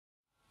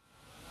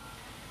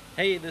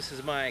Hey, this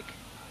is Mike.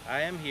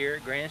 I am here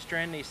at Grand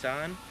Strand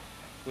Nissan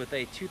with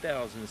a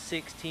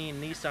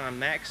 2016 Nissan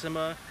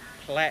Maxima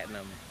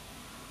Platinum.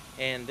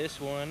 And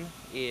this one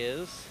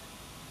is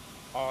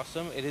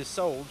awesome. It is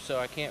sold, so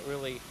I can't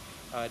really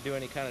do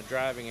any kind of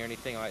driving or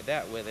anything like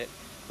that with it.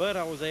 But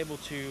I was able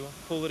to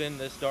pull it in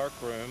this dark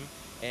room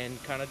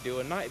and kind of do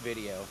a night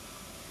video.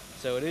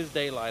 So it is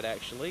daylight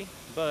actually,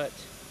 but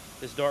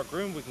this dark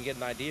room we can get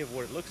an idea of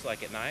what it looks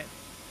like at night.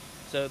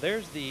 So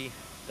there's the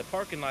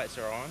parking lights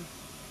are on.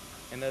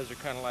 And those are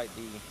kind of like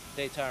the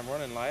daytime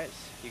running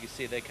lights. You can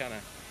see they kind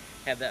of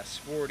have that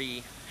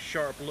sporty,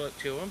 sharp look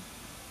to them.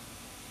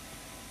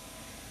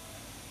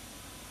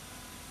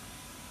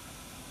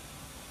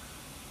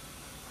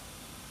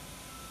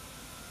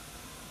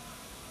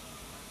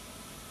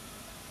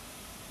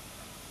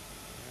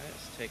 Alright,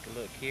 let's take a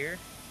look here.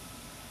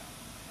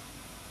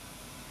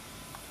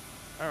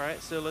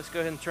 Alright, so let's go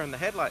ahead and turn the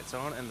headlights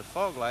on and the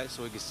fog lights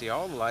so we can see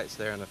all the lights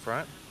there in the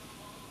front.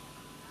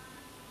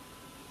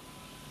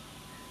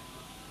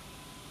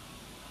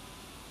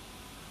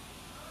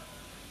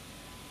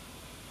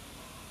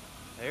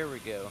 There we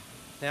go.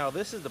 Now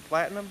this is the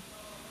Platinum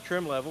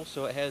trim level,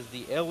 so it has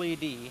the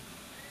LED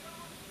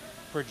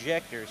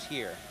projectors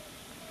here.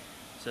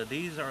 So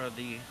these are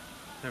the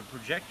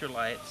projector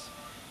lights,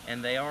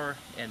 and they are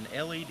an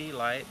LED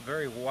light,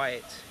 very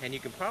white, and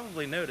you can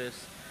probably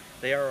notice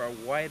they are a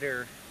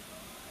whiter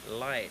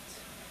light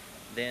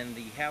than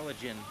the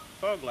halogen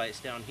fog lights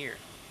down here.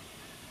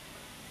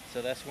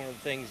 So that's one of the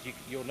things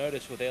you'll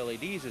notice with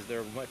LEDs is they're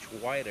a much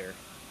whiter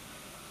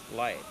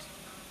light.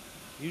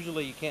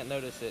 Usually you can't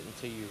notice it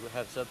until you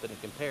have something to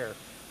compare,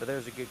 but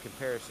there's a good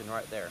comparison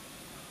right there.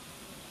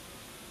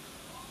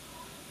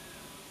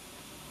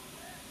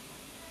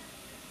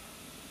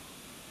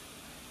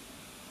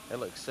 That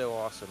looks so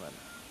awesome in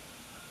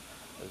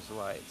those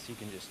lights. You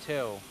can just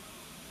tell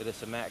that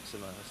it's a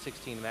Maxima, a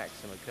 16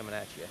 Maxima coming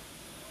at you.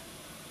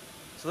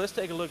 So let's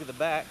take a look at the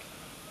back.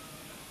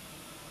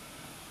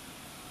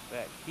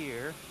 Back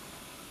here.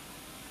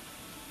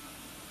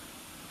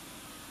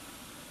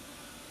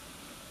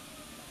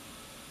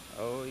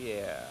 Oh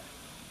yeah,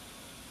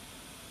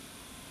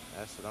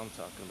 that's what I'm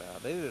talking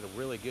about. They did a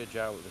really good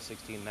job with the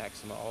 16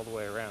 Maxima all the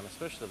way around,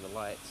 especially the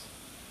lights.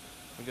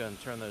 I'm going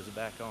to turn those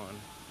back on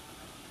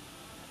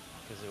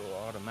because it will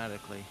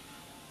automatically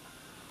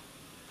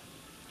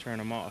turn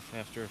them off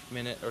after a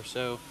minute or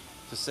so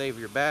to save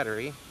your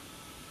battery.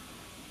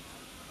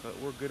 But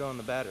we're good on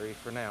the battery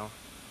for now.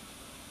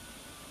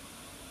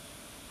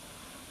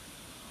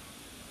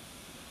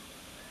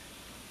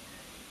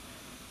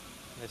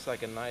 It's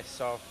like a nice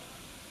soft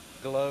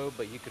glow,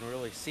 but you can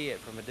really see it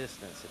from a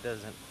distance. It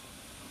doesn't,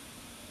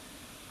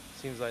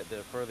 seems like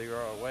the further you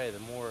are away, the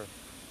more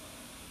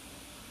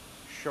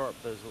sharp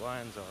those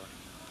lines are.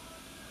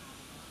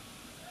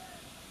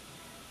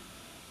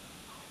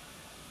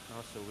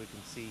 Also, we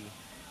can see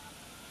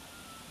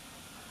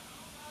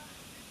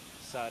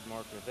side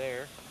marker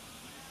there.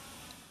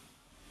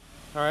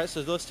 Alright,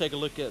 so let's take a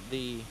look at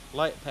the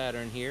light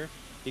pattern here.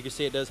 You can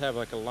see it does have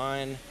like a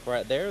line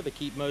right there to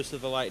keep most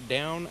of the light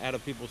down out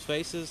of people's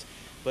faces,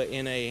 but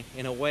in a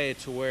way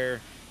to where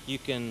you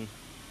can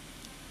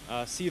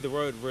see the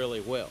road really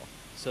well.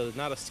 So it's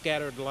not a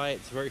scattered light,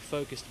 it's a very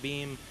focused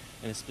beam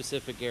in a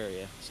specific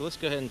area. So let's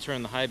go ahead and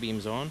turn the high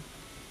beams on.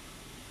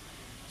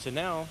 So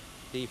now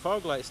the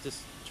fog lights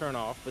just turn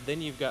off, but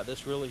then you've got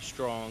this really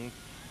strong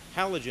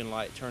halogen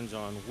light turns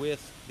on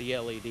with the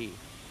LED.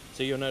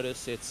 So you'll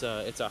notice it's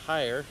a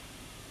higher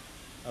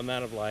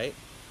amount of light,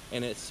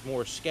 and it's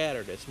more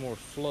scattered, it's more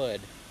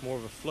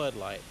of a flood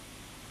light.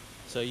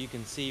 So you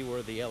can see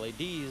where the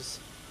LEDs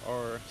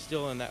are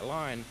still in that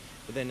line,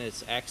 but then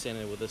it's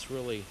accented with this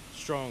really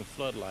strong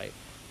floodlight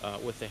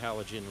with the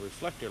halogen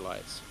reflector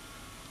lights.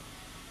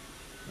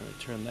 I'm going to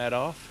turn that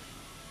off.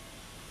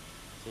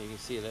 So you can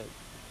see that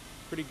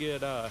pretty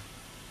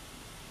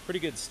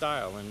good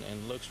style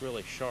and looks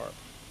really sharp.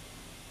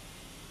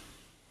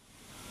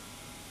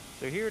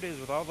 So here it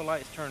is with all the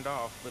lights turned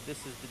off, but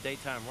this is the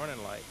daytime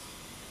running lights,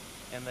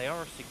 and they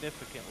are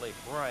significantly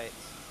bright.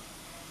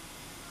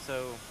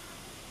 So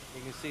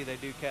you can see they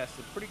do cast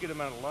a pretty good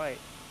amount of light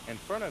in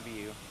front of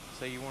you,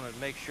 so you want to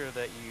make sure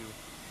that you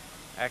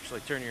actually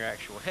turn your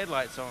actual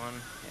headlights on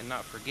and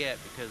not forget,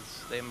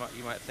 because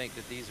you might think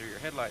that these are your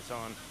headlights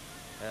on,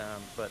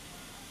 but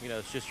you know,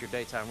 it's just your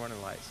daytime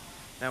running lights.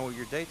 Now when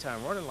your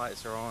daytime running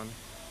lights are on,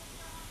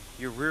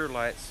 your rear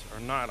lights are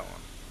not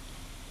on.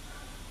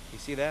 You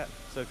see that?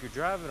 So if you're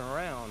driving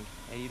around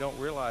and you don't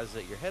realize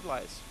that your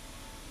headlights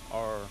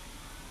are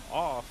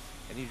off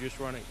and you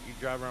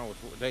drive around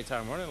with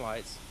daytime running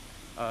lights,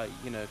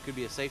 you know, it could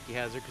be a safety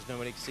hazard because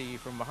nobody can see you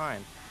from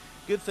behind.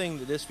 Good thing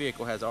that this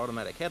vehicle has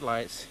automatic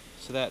headlights,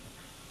 so that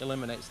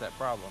eliminates that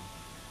problem.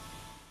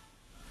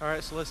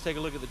 Alright, so let's take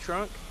a look at the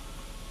trunk.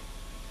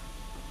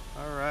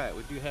 Alright,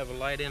 we do have a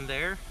light in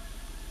there,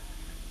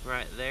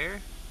 right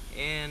there,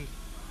 and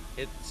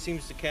it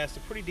seems to cast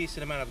a pretty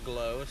decent amount of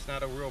glow. It's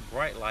not a real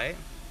bright light,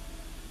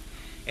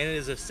 and it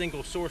is a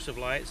single source of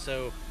light,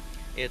 so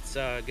it's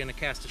going to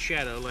cast a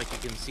shadow like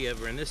you can see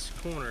over in this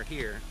corner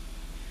here.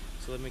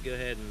 So let me go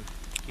ahead and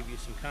give you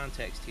some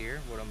context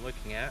here, what I'm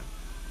looking at.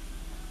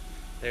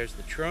 There's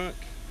the trunk,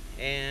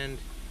 and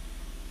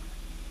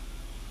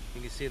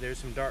you can see there's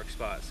some dark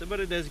spots. So, but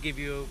it does give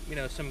you,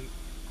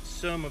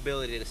 some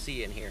ability to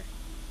see in here.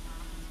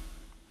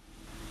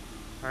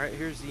 All right,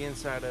 here's the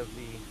inside of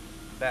the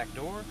back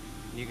door.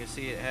 You can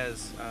see it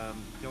has,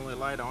 the only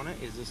light on it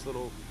is this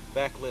little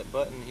backlit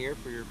button here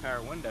for your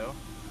power window.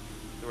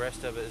 The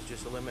rest of it is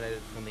just eliminated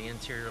from the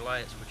interior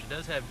lights, which it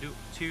does have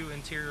two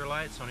interior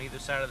lights on either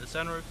side of the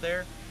sunroof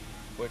there,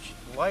 which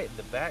light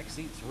the back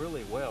seats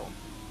really well.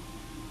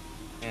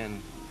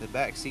 And the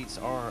back seats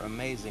are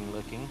amazing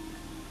looking.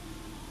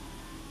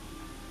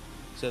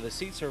 So the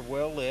seats are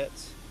well lit.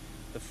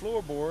 The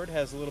floorboard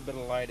has a little bit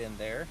of light in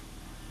there,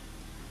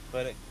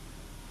 but it,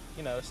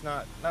 it's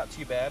not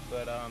too bad,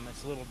 but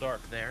it's a little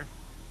dark there.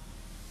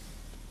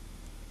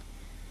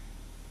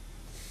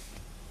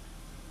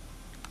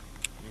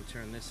 Let me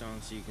turn this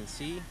on so you can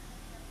see.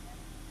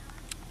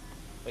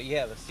 But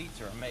yeah, the seats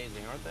are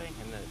amazing, aren't they?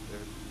 And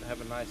they have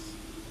a nice,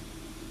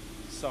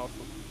 soft,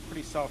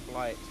 pretty soft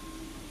light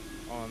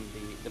on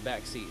the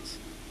back seats.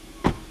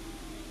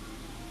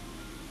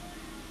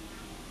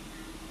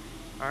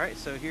 Alright,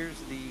 so here's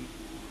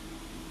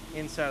the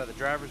inside of the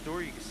driver's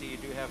door. You can see you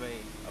do have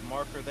a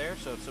marker there,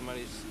 so if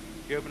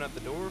you open up the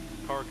door,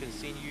 the car can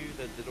see you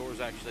that the door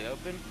is actually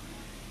open.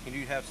 You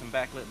do have some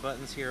backlit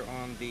buttons here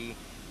on the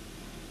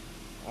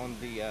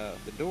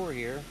door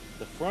here.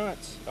 The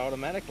front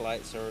automatic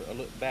lights are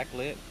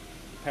backlit.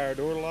 Power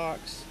door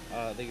locks.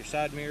 Your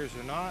side mirrors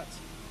are not.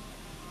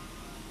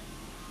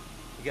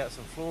 You got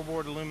some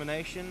floorboard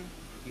illumination.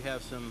 You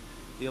have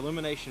the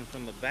illumination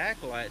from the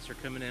back lights are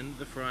coming into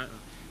the front.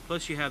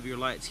 Plus you have your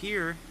lights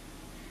here,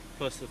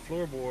 plus the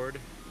floorboard,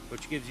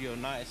 which gives you a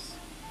nice,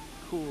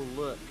 cool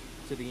look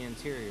to the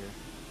interior.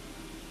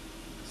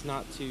 It's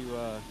not too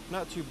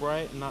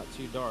bright and not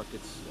too dark.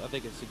 I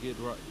think it's a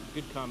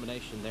good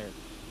combination there.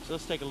 So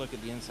let's take a look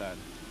at the inside.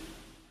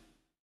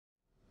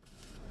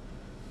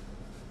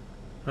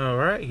 All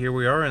right, here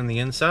we are in the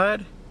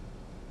inside.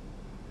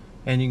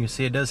 And you can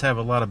see it does have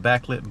a lot of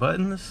backlit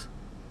buttons.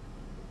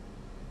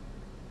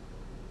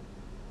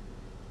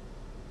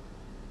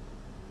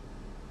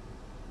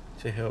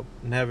 To help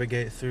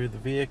navigate through the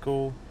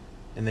vehicle.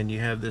 And then you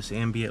have this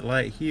ambient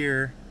light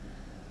here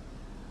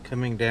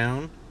coming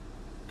down,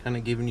 kind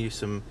of giving you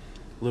some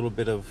little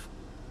bit of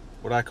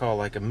what I call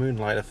like a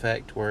moonlight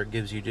effect, where it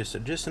gives you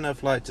just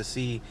enough light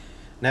to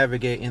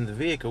navigate in the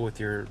vehicle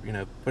with your,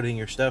 putting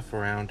your stuff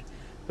around,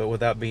 but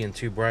without being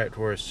too bright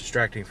where it's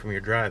distracting from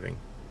your driving.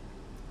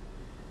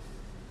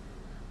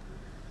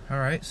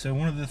 Alright, so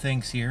one of the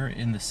things here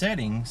in the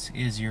settings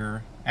is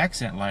your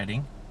accent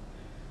lighting,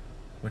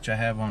 which I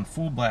have on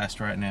full blast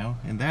right now,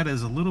 and that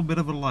is a little bit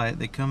of a light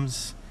that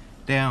comes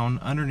down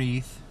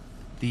underneath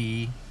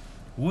the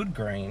wood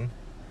grain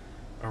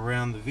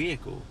around the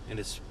vehicle, and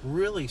it's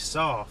really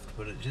soft,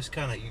 but it just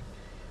kind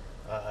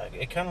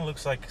of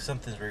looks like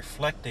something's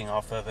reflecting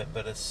off of it,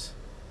 but it's,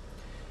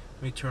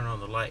 let me turn on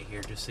the light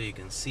here just so you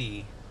can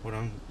see what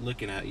I'm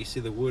looking at. You see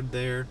the wood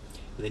there,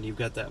 and then you've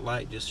got that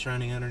light just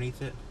shining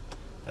underneath it.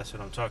 That's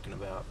what I'm talking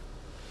about.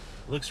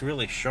 It looks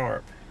really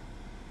sharp.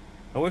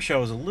 I wish I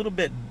was a little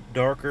bit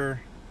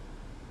darker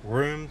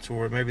room to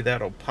where maybe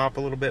that'll pop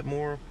a little bit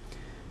more,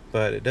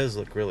 but it does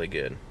look really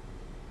good.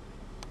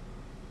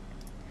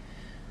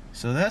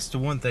 So that's the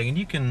one thing, and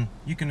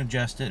you can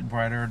adjust it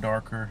brighter or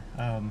darker.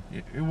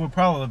 It will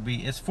probably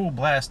be, it's full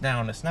blast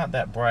now and it's not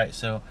that bright,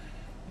 so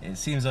it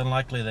seems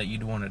unlikely that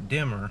you'd want it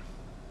dimmer.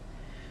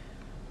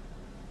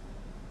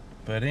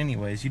 But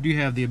anyways, you do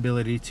have the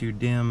ability to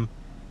dim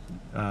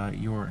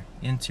your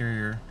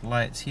interior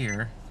lights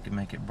here. You can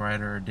make it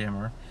brighter or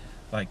dimmer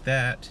like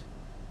that.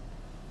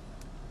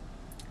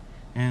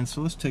 And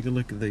so let's take a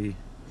look at the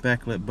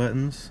backlit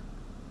buttons.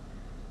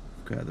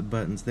 We've got the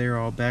buttons there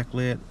all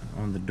backlit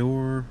on the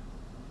door,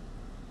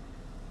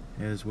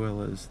 as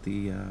well as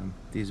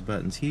these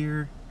buttons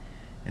here,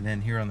 and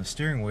then here on the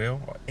steering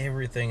wheel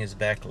everything is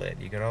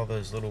backlit. You got all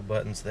those little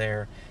buttons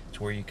there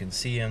to where you can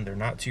see them. They're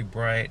not too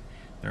bright,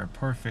 they're a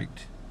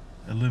perfect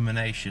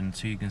illumination,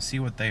 so you can see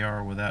what they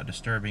are without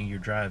disturbing your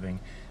driving,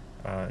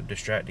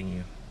 distracting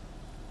you.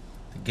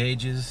 The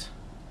gauges,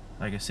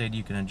 like I said,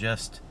 you can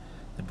adjust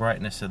the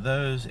brightness of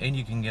those, and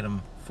you can get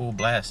them full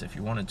blast if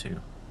you wanted to.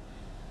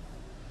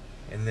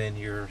 And then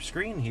your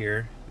screen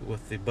here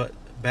with the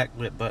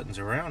backlit buttons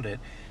around it,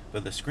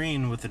 but the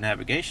screen with the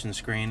navigation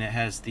screen, it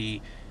has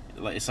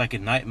it's like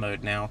in night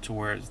mode now, to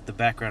where the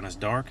background is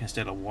dark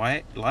instead of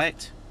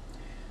light.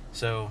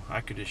 So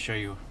I could just show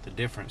you the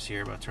difference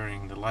here by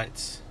turning the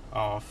lights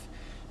off.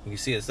 You can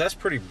see that's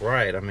pretty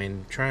bright. I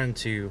mean, trying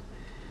to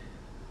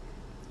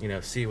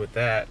see with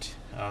that,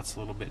 it's a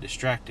little bit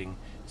distracting.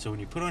 So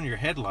when you put on your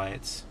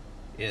headlights,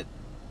 it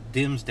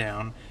dims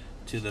down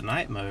to the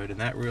night mode, and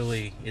that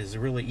really is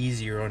really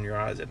easier on your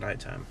eyes at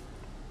nighttime.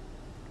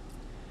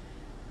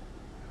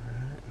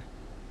 Alright.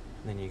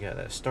 Then you got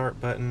that start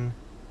button,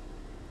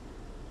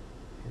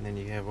 and then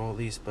you have all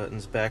these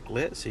buttons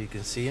backlit so you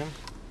can see them.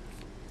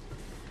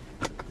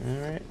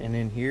 Alright, and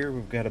in here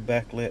we've got a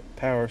backlit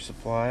power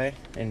supply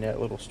and that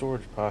little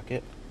storage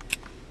pocket.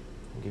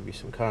 I'll give you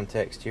some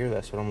context here,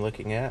 that's what I'm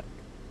looking at.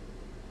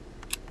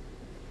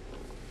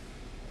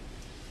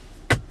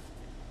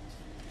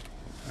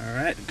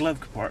 Alright, the glove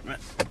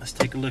compartment. Let's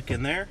take a look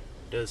in there.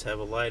 It does have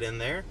a light in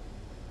there.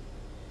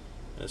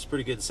 It's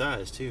pretty good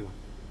size too.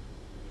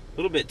 A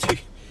little bit too,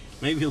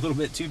 maybe a little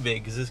bit too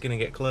big because it's going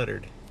to get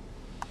cluttered.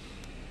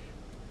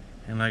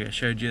 And like I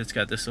showed you, it's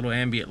got this little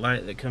ambient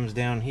light that comes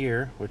down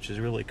here, which is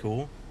really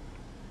cool.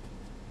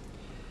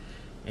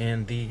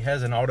 And the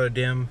has an auto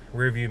dim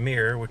rear view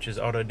mirror, which is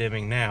auto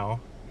dimming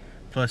now,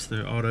 plus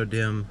the auto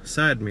dim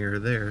side mirror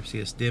there. See,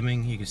 it's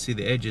dimming. You can see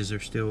the edges are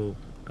still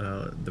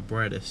the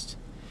brightest.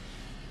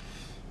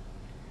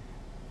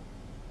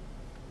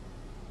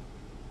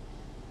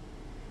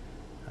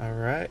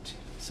 Alright,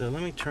 so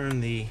let me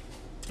turn the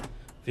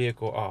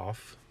vehicle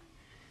off.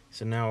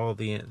 So now all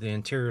the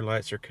interior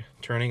lights are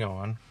turning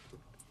on.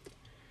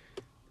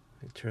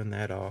 Turn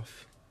that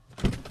off.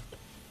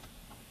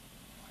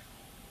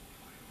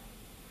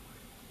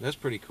 That's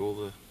pretty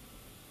cool.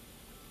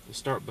 The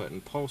start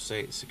button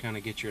pulsates to kind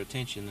of get your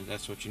attention, and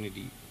that's what you need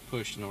to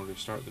push in order to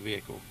start the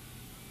vehicle.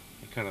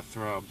 It kind of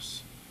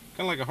throbs,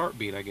 kind of like a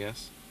heartbeat, I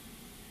guess.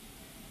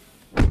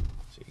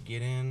 So you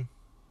get in,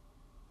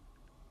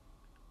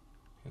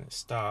 and it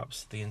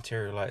stops. The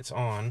interior light's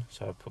on,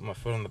 so I put my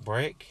foot on the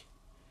brake.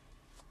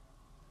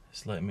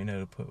 Just let me know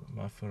to put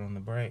my foot on the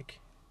brake.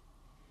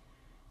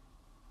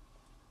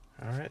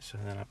 Alright, so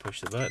then I push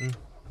the button, it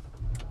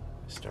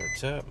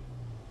starts up,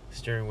 the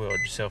steering wheel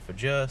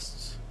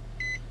self-adjusts,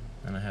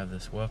 and I have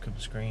this welcome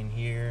screen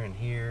here and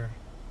here,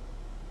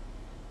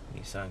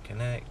 Nissan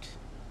Connect.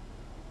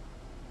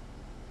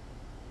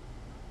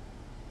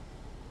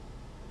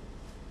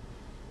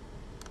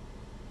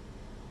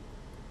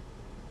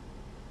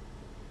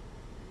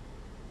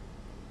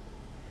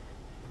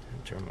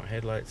 And turn my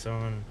headlights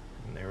on,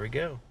 and there we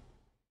go.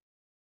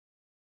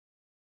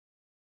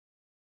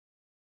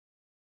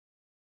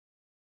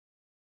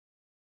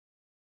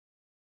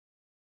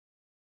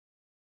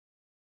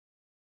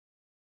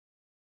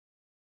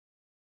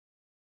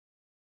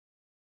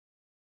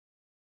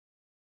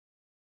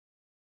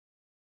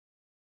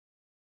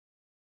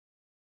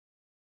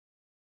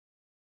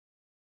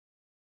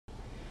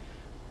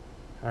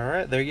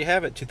 Alright, there you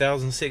have it.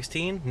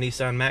 2016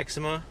 Nissan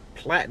Maxima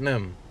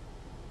Platinum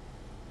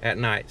at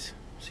night.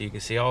 So you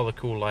can see all the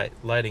cool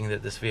lighting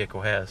that this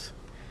vehicle has.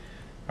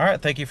 Alright,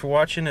 thank you for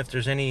watching. If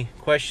there's any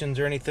questions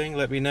or anything,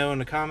 let me know in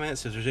the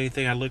comments. If there's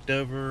anything I looked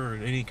over or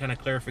any kind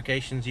of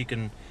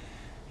clarifications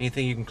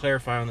anything you can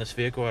clarify on this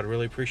vehicle, I'd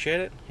really appreciate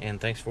it. And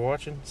thanks for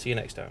watching. See you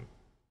next time.